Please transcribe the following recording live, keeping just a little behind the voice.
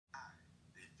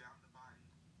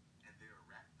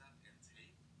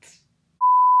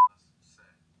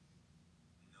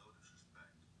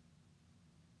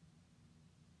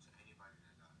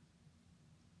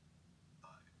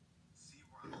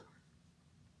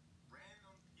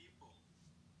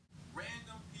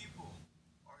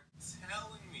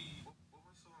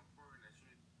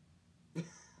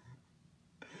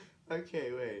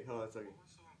Okay, wait, hold on a second.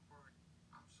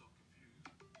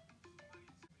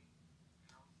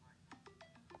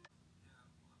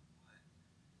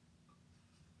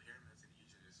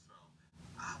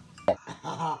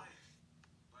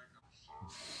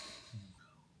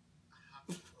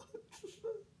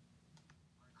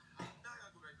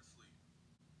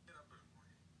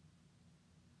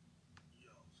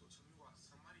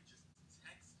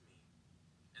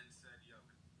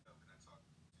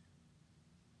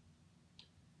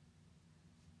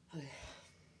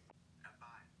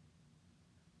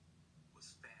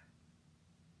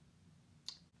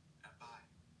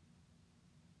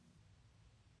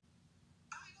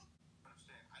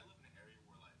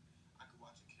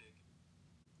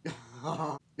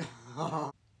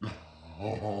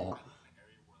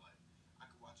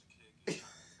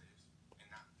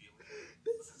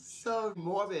 This is so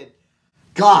morbid.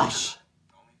 Gosh.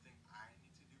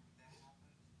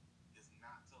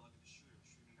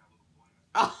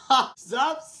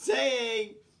 Stop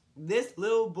saying this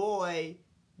little boy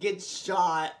gets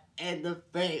shot in the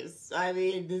face. I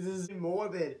mean, this is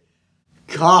morbid.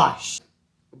 Gosh.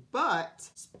 But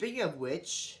speaking of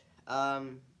which,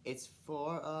 it's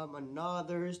for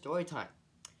another story time.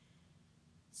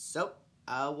 So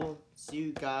I will see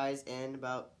you guys in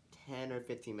about 10 or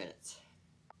 15 minutes.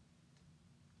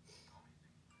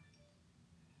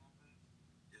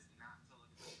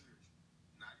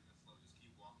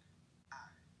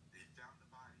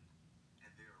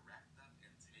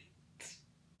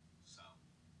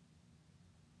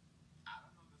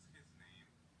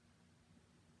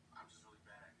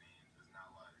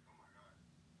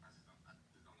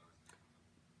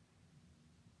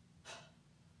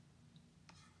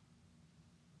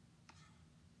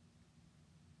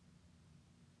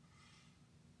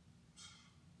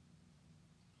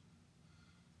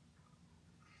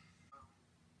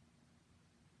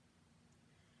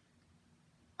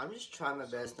 I'm just trying my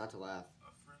best not to laugh.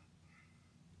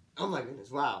 Oh my goodness,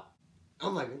 wow.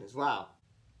 Oh my goodness, wow.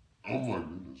 Oh my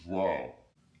goodness, wow.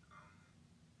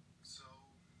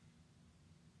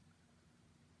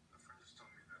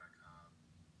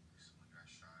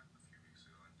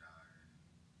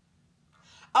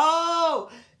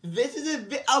 Oh, this is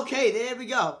okay, there we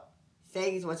go.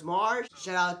 Thank you so much, Mar.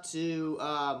 Shout out to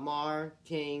Mar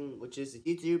King, which is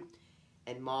YouTube,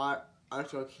 and Mar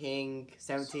King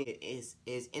 17 is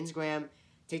Instagram,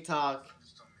 TikTok,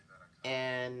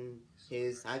 and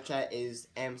his Snapchat is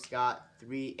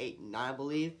mscott389, I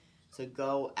believe. So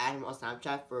go add him on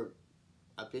Snapchat for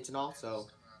updates and all. So,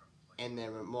 and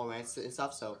then more rants and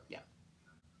stuff. So yeah.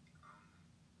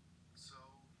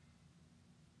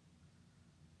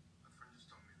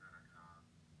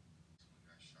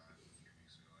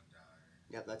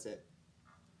 Yep, that's it.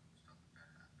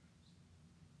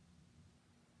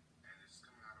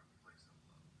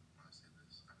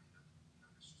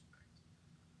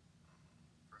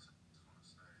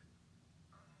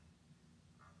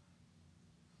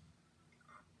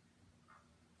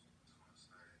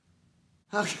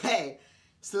 Okay,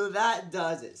 so that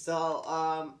does it. So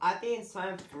I think it's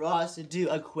time for us to do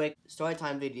a quick story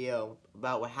time video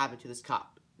about what happened to this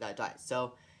cop that died.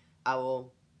 So I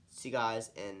will see you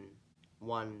guys in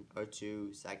 1 or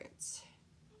 2 seconds.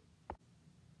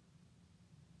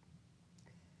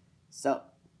 So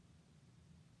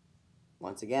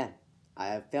once again, I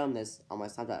have filmed this on my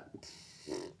Snapchat.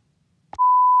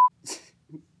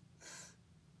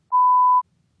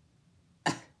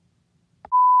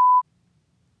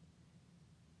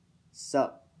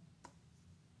 So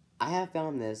I have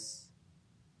filmed this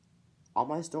on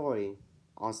my story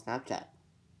on Snapchat.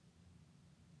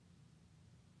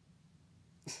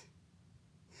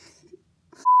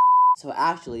 So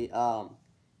actually,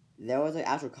 there was an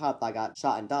actual cop that got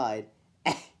shot and died,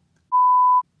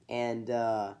 and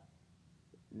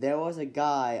there was a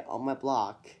guy on my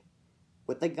block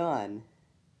with a gun,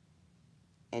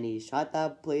 and he shot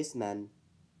that policeman,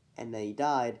 and then he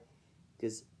died.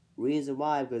 Because reason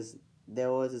why? Because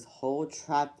there was this whole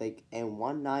traffic in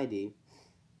 190.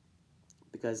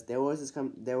 Because there was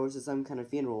some kind of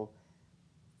funeral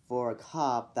for a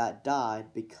cop that died.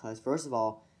 Because first of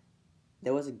all,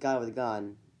 there was a guy with a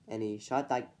gun, and he shot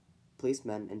that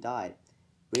policeman and died.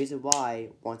 Reason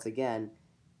why? Once again,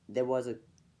 there was a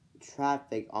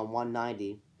traffic on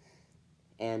 190.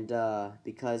 And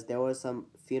because there was some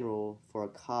funeral for a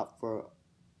cop, for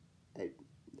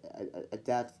a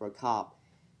death for a cop,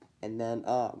 and then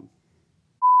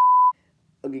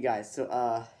okay guys,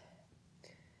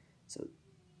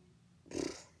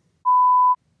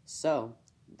 so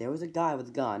there was a guy with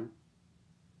a gun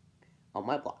on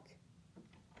my block.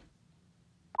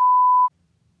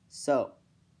 So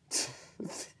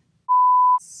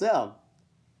So,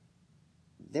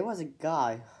 there was a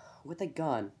guy with a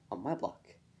gun on my block.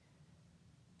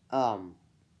 Um,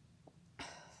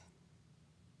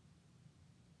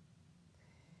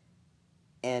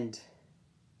 and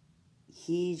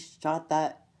he shot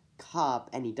that cop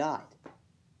and he died.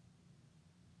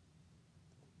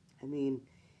 I mean,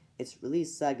 it's really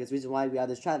sad. It's the reason why we have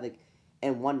this traffic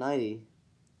in 190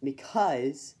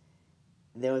 because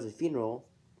there was a funeral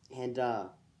and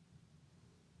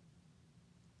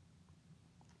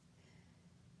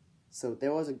so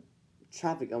there was a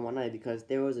traffic on 190 because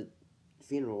there was a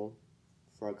funeral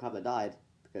for a cop that died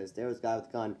because there was a guy with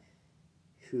a gun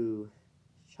who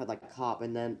shot like a cop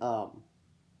and then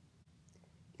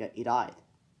he died.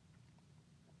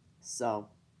 So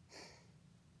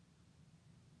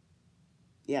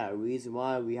yeah, the reason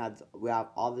why we have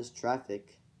all this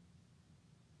traffic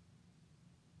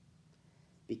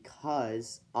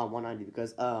because on 190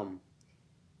 because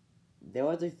there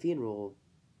was a funeral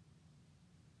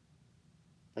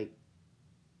like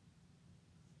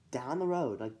down the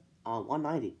road like on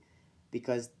 190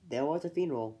 because there was a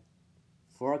funeral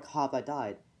for a cop that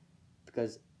died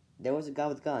because there was a guy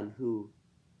with a gun who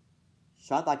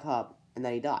shot that cop and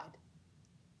then he died.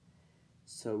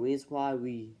 So reason why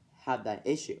we have that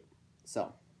issue.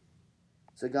 So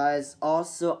guys,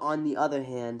 also on the other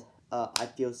hand, I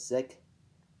feel sick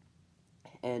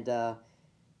and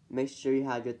make sure you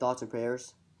have your thoughts and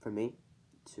prayers for me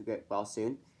to get well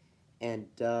soon and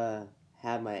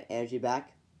have my energy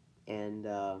back and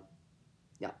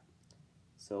yeah.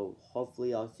 So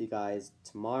hopefully I'll see you guys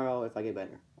tomorrow if I get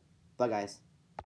better. Bye guys.